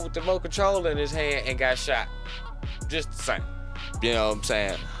came up with the remote control in his hand and got shot. Just the same. You know what I'm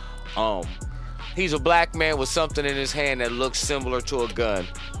saying? He's a black man with something in his hand that looks similar to a gun.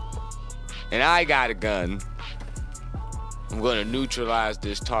 And I got a gun. I'm going to neutralize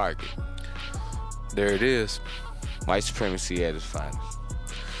this target. There it is. White supremacy at its finest.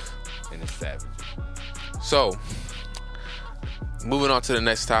 And it's savage. So, moving on to the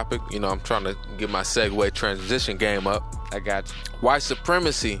next topic. You know, I'm trying to get my segue transition game up. I got you. White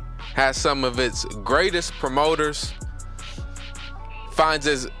supremacy has some of its greatest promoters, finds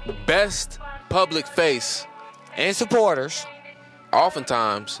its best public face and supporters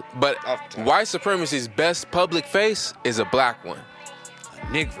oftentimes, but white supremacy's best public face is a black one. A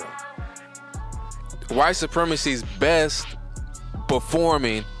Negro. White supremacy's best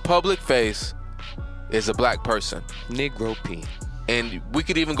performing public face is a black person. Negro P. And we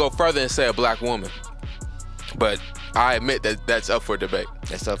could even go further and say a black woman. But I admit that that's up for debate.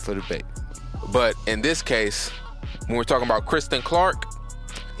 That's up for debate. But in this case, when we're talking about Kristen Clarke,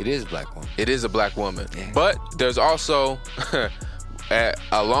 it is a black woman. It is a black woman. Yeah. But there's also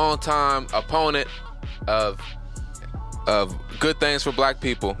a long-time opponent of good things for black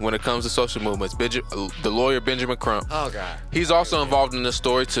people when it comes to social movements. The lawyer Benjamin Crump. Oh, God. He's also involved in this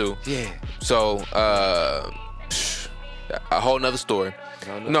story, too. Yeah. So, a whole nother story.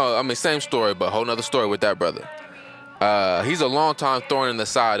 No, I mean, same story, but a whole nother story with that brother. He's a long-time thorn in the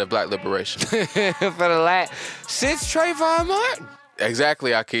side of black liberation. Since Trayvon Martin. Exactly,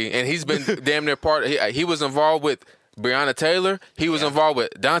 Ahki. And he's been damn near part. He was involved with Breonna Taylor. He was involved with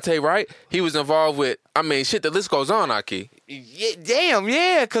Dante Wright. He was involved with, I mean, shit, the list goes on, Ahki. Yeah, damn,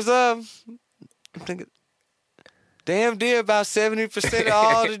 yeah, because I'm thinking, damn dear, about 70% of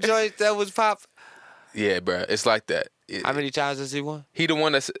all the joints that was pop. Yeah, bro, it's like that. How many times has he won? He the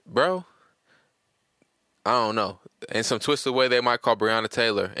one that's, bro, I don't know. In some twisted way, they might call Breonna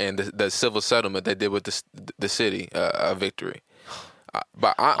Taylor and the civil settlement they did with the city a victory.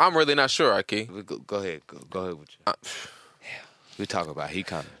 But I'm really not sure, Ahki. Go ahead. Go ahead with you. We talk about he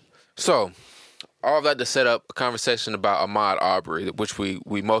coming. So, all of that to set up a conversation about Ahmaud Arbery, which we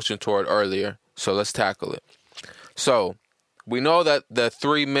motioned toward earlier. So let's tackle it. So we know that the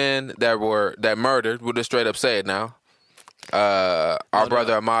three men that murdered, we'll just straight up say it now. Our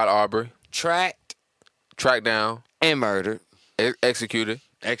brother Ahmaud Arbery tracked down and murdered, executed,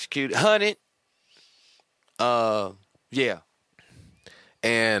 hunted. Yeah.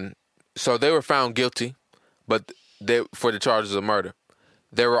 And so they were found guilty, but for the charges of murder.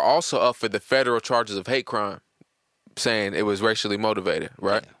 They were also up for the federal charges of hate crime, saying it was racially motivated,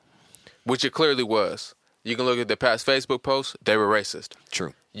 right? Yeah. Which it clearly was. You can look at their past Facebook posts, they were racist.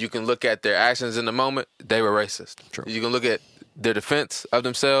 True. You can look at their actions in the moment, they were racist. True. You can look at their defense of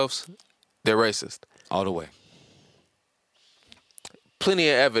themselves, they're racist. All the way. Plenty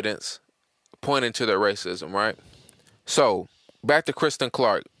of evidence pointing to their racism, right? So, back to Kristen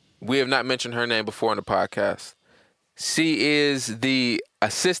Clarke. We have not mentioned her name before in the podcast. She is the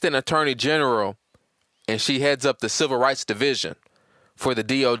Assistant Attorney General, and she heads up the Civil Rights Division for the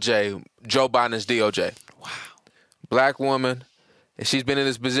DOJ, Joe Biden's DOJ. Wow. Black woman, and she's been in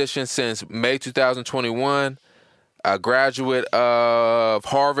this position since May 2021, a graduate of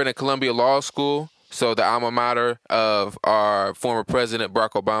Harvard and Columbia Law School, so the alma mater of our former president,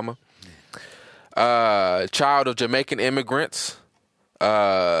 Barack Obama. Child of Jamaican immigrants.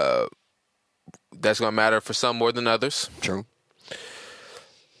 That's going to matter for some more than others. True.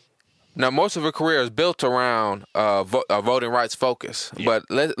 Now, most of her career is built around a voting rights focus. Yeah. But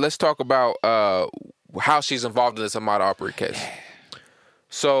let's talk about how she's involved in this Ahmaud Arbery case.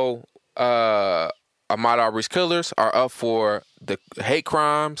 So, Ahmaud Arbery's killers are up for the hate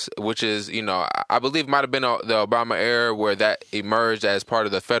crimes, which is, I believe might have been the Obama era where that emerged as part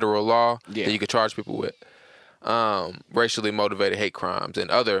of the federal law that you could charge people with racially motivated hate crimes and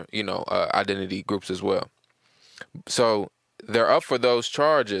other, identity groups as well. So they're up for those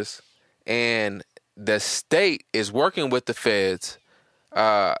charges, and the state is working with the feds.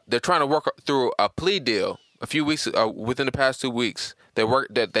 They're trying to work through a plea deal. A few weeks within the past 2 weeks,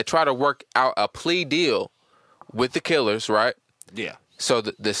 they try to work out a plea deal with the killers, right? Yeah. So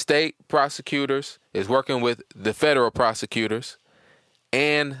the state prosecutors is working with the federal prosecutors,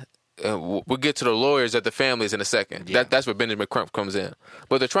 and we'll get to the lawyers at the families in a second. Yeah. That's where Benjamin Crump comes in.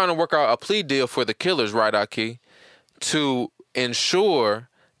 But they're trying to work out a plea deal for the killers, right, Ahki, to ensure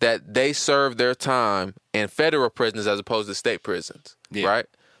that they serve their time in federal prisons as opposed to state prisons, right?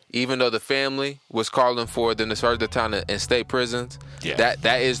 Even though the family was calling for them to serve their time in state prisons,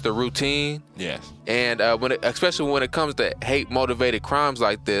 that is the routine. Yes. And especially when it comes to hate-motivated crimes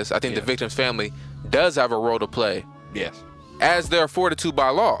like this, I think the victim's family does have a role to play. Yes. As they're afforded to by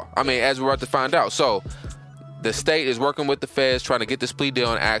law. I mean, as we're about to find out. So the state is working with the feds trying to get this plea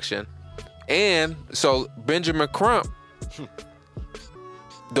deal in action. And so Benjamin Crump,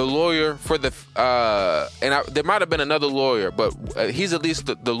 the lawyer for the there might have been another lawyer, but he's at least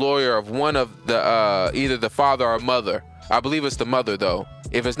the lawyer of one of the either the father or mother. I believe it's the mother, though.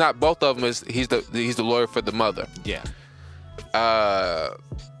 If it's not both of them, he's the lawyer for the mother. Yeah.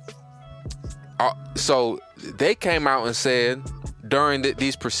 So they came out and said during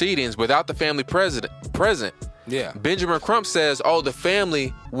these proceedings, without the family present, Benjamin Crump says, "Oh, the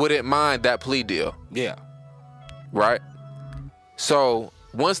family wouldn't mind that plea deal." Yeah. Right. So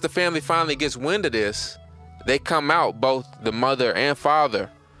once the family finally gets wind of this, they come out, both the mother and father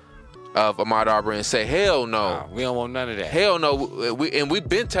of Ahmaud Arbery, and say, "Hell no, nah, we don't want none of that. Hell no, we've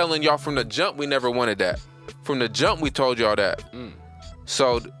been telling y'all from the jump we never wanted that. From the jump we told y'all that."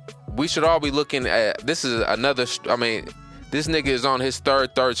 So we should all be looking at this is another. I mean, this nigga is on his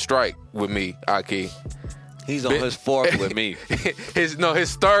third strike with me, Ahki. He's on his fourth with me. his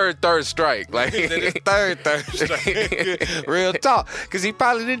third strike. Like his third strike. Real talk. Because he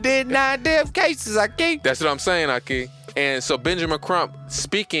probably did 9 damn cases, Ahki. That's what I'm saying, Ahki. And so Benjamin Crump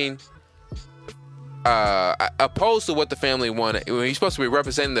speaking opposed to what the family wanted. He's supposed to be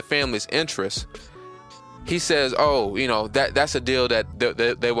representing the family's interests. He says, "Oh, that's a deal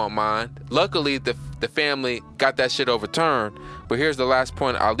that they won't mind." Luckily, the family got that shit overturned. But here's the last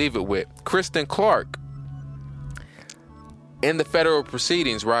point I'll leave it with. Kristen Clarke, in the federal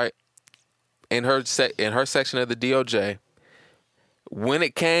proceedings, right, in her section of the DOJ, when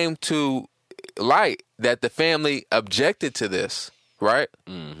it came to light that the family objected to this, right?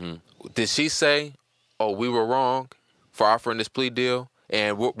 Mm-hmm. Did she say, "Oh, we were wrong for offering this plea deal,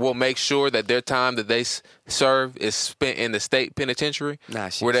 and we'll make sure that their time that they serve is spent in the state penitentiary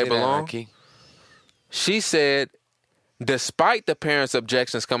where they belong"? She said, despite the parents'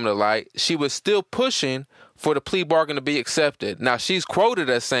 objections coming to light, she was still pushing for the plea bargain to be accepted. Now, she's quoted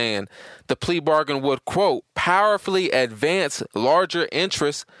as saying the plea bargain would, quote, "powerfully advance larger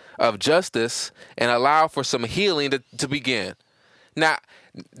interests of justice and allow for some healing to begin." Now,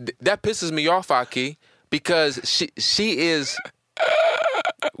 that pisses me off, Ahki, because she is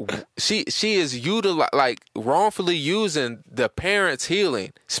wrongfully using the parents'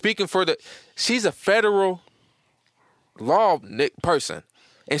 healing, speaking for she's a federal law person,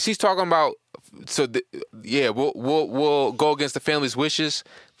 and she's talking about we'll go against the family's wishes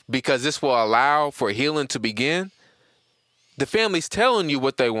because this will allow for healing to begin. The family's telling you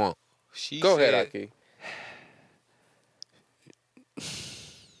what they want. Go ahead, Ahki.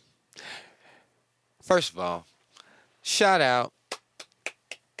 First of all, shout out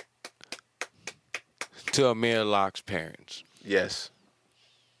to Amir Locke's parents. Yes.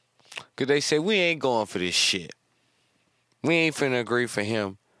 Because they say, we ain't going for this shit. We ain't finna agree for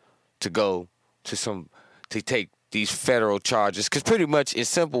him to go to take these federal charges. Because pretty much in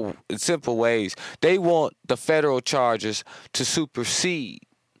simple ways, they want the federal charges to supersede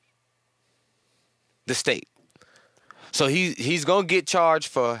the state. So he's going to get charged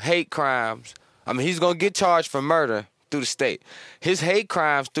for hate crimes. I mean, he's going to get charged for murder through the state. His hate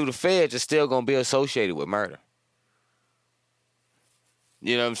crimes through the feds are still going to be associated with murder.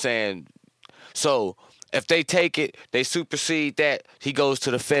 You know what I'm saying? So if they take it, they supersede that, he goes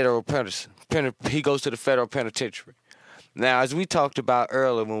to the federal penitentiary. Now, as we talked about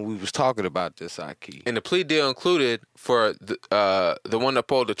earlier when we was talking about this, Ahki. And the plea deal included for the one that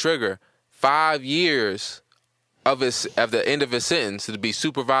pulled the trigger, 5 years of the end of his sentence to be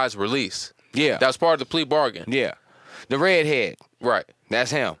supervised release. Yeah. That was part of the plea bargain. Yeah. The redhead. Right.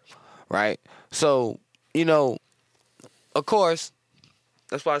 That's him. right? So, of course,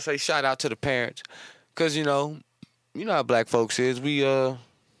 that's why I say shout out to the parents, because you know how black folks is. We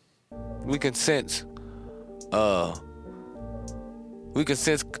can sense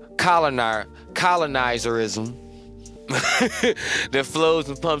colonizerism that flows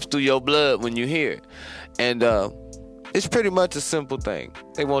and pumps through your blood when you hear it. And it's pretty much a simple thing.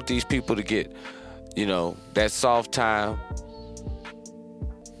 They want these people to get, that soft time,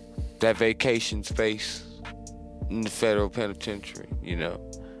 that vacation space in the federal penitentiary,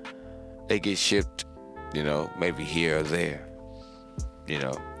 They get shipped, maybe here or there,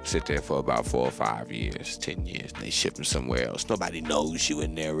 sit there for about 4 or 5 years, 10 years, and they ship them somewhere else. Nobody knows you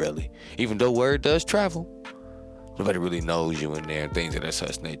in there, really. Even though word does travel, nobody really knows you in there and things of that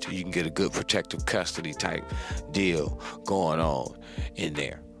such nature. You can get a good protective custody type deal going on in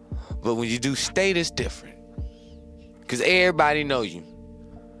there. But when you do state, it's different. Because everybody knows you.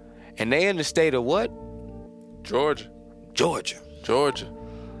 And they in the state of what? Georgia.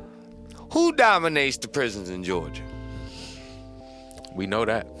 Who dominates the prisons in Georgia? We know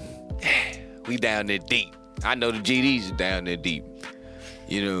that. We down there deep. I know the GDs are down there deep.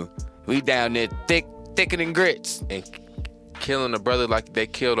 We down there thicker than grits. And killing a brother like they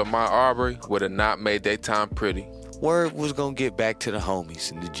killed Amir Arbery would have not made their time pretty. Word was gonna get back to the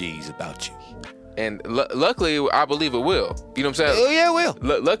homies and the G's about you. And luckily, I believe it will. You know what I'm saying? Oh yeah, it will.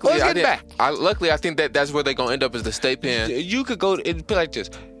 Luckily, I think that's where they're gonna end up is the state pen. You could go and put it like this.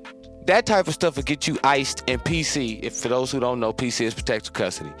 That type of stuff will get you iced and PC. If for those who don't know, PC is protective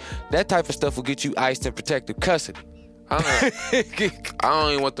custody. That type of stuff will get you iced and protective custody. I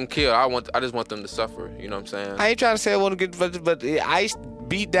don't even want them killed. I just want them to suffer. You know what I'm saying? I ain't trying to say I want to get, but iced,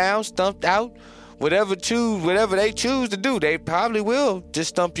 beat down, stumped out, whatever they choose to do, they probably will just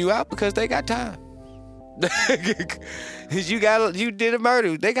stump you out because they got time. You did a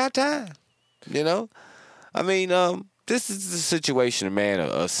murder, they got time. I mean, this is the situation, man,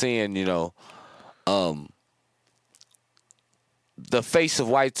 of seeing, the face of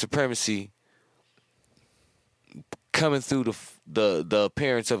white supremacy coming through the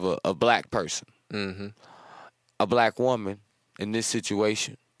appearance of a black person, a black woman in this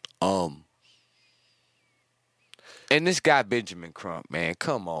situation. And this guy Benjamin Crump, man,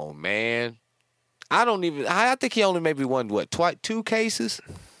 come on, man. I think he only maybe won, 2 cases?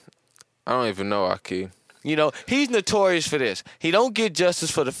 I don't even know, Ahki. He's notorious for this. He don't get justice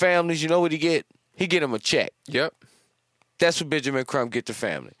for the families. You know what he get? He get them a check. Yep. That's what Benjamin Crump get the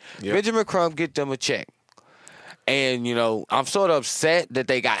family. Yep. Benjamin Crump get them a check. And, I'm sort of upset that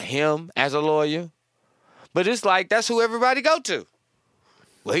they got him as a lawyer. But it's like, that's who everybody go to.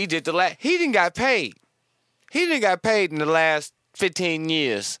 Well, he didn't got paid. He didn't got paid in the last 15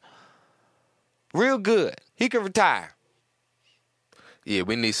 years. Real good. He could retire. Yeah,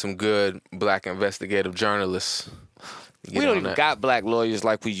 we need some good black investigative journalists. We don't even got black lawyers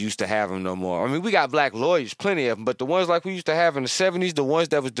like we used to have them no more. I mean, we got black lawyers, plenty of them, but the ones like we used to have in the 70s, the ones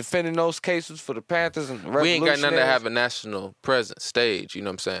that was defending those cases for the Panthers and the we ain't got none that have a national presence stage, you know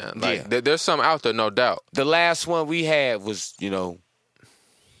what I'm saying? Like, there's some out there, no doubt. The last one we had was,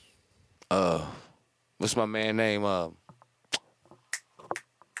 what's my man name?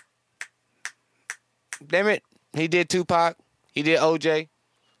 Damn it. He did Tupac. He did OJ.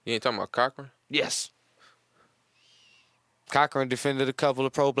 You ain't talking about Cochran? Yes. Cochran defended a couple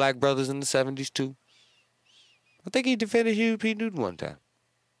of pro-black brothers in the 70s, too. I think he defended Huey P. Newton one time.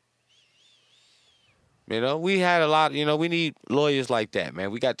 We had a lot, we need lawyers like that,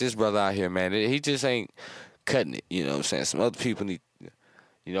 man. We got this brother out here, man. He just ain't cutting it, you know what I'm saying? Some other people need,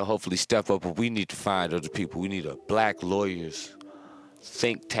 hopefully step up, but we need to find other people. We need a black lawyers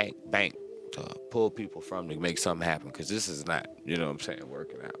think tank bank to pull people from to make something happen, because this is not,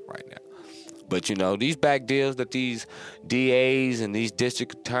 working out right now. But, these back deals that these DAs and these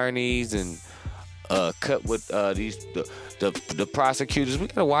district attorneys and cut with the prosecutors, we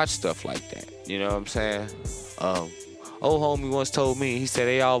gotta watch stuff like that. You know what I'm saying? Old homie once told me, he said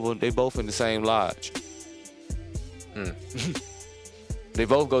they both in the same lodge. They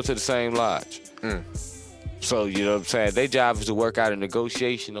both go to the same lodge. So, you know what I'm saying? Their job is to work out a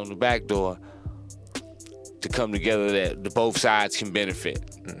negotiation on the back door to come together that the both sides can benefit.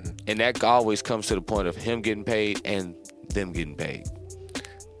 And that always comes to the point of him getting paid and them getting paid.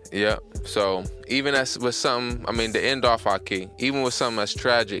 Yeah. So even as with something, the end off our key, even with something as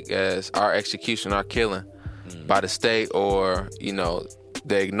tragic as our execution, our killing by the state, or,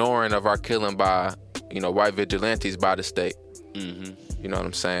 the ignoring of our killing by, white vigilantes by the state. You know what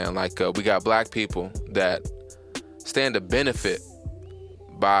I'm saying? Like, we got black people that stand to benefit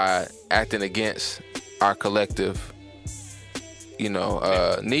by acting against our collective,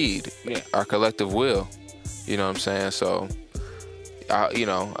 need, Yeah. our collective will. You know what I'm saying? So, I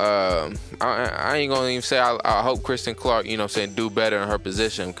ain't gonna even say I hope Kristen Clarke, do better in her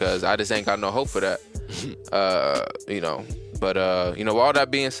position, because I just ain't got no hope for that. But with all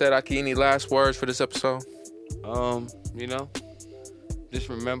that being said, Ahki, any last words for this episode? Just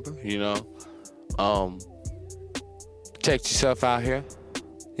remember, protect yourself out here.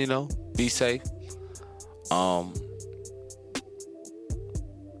 Be safe.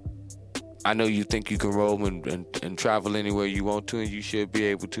 I know you think you can roam and travel anywhere you want to, and you should be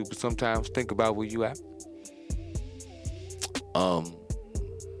able to, but sometimes think about where you at.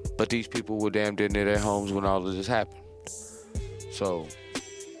 But these people were damn near their homes when all of this happened. So,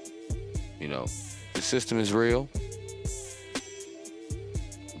 the system is real.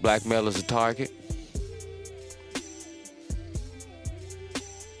 Blackmail is a target.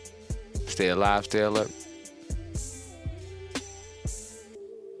 Stay alive, stay alert.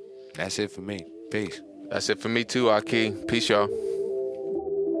 That's it for me. Peace. That's it for me too, Ahki. Peace, y'all.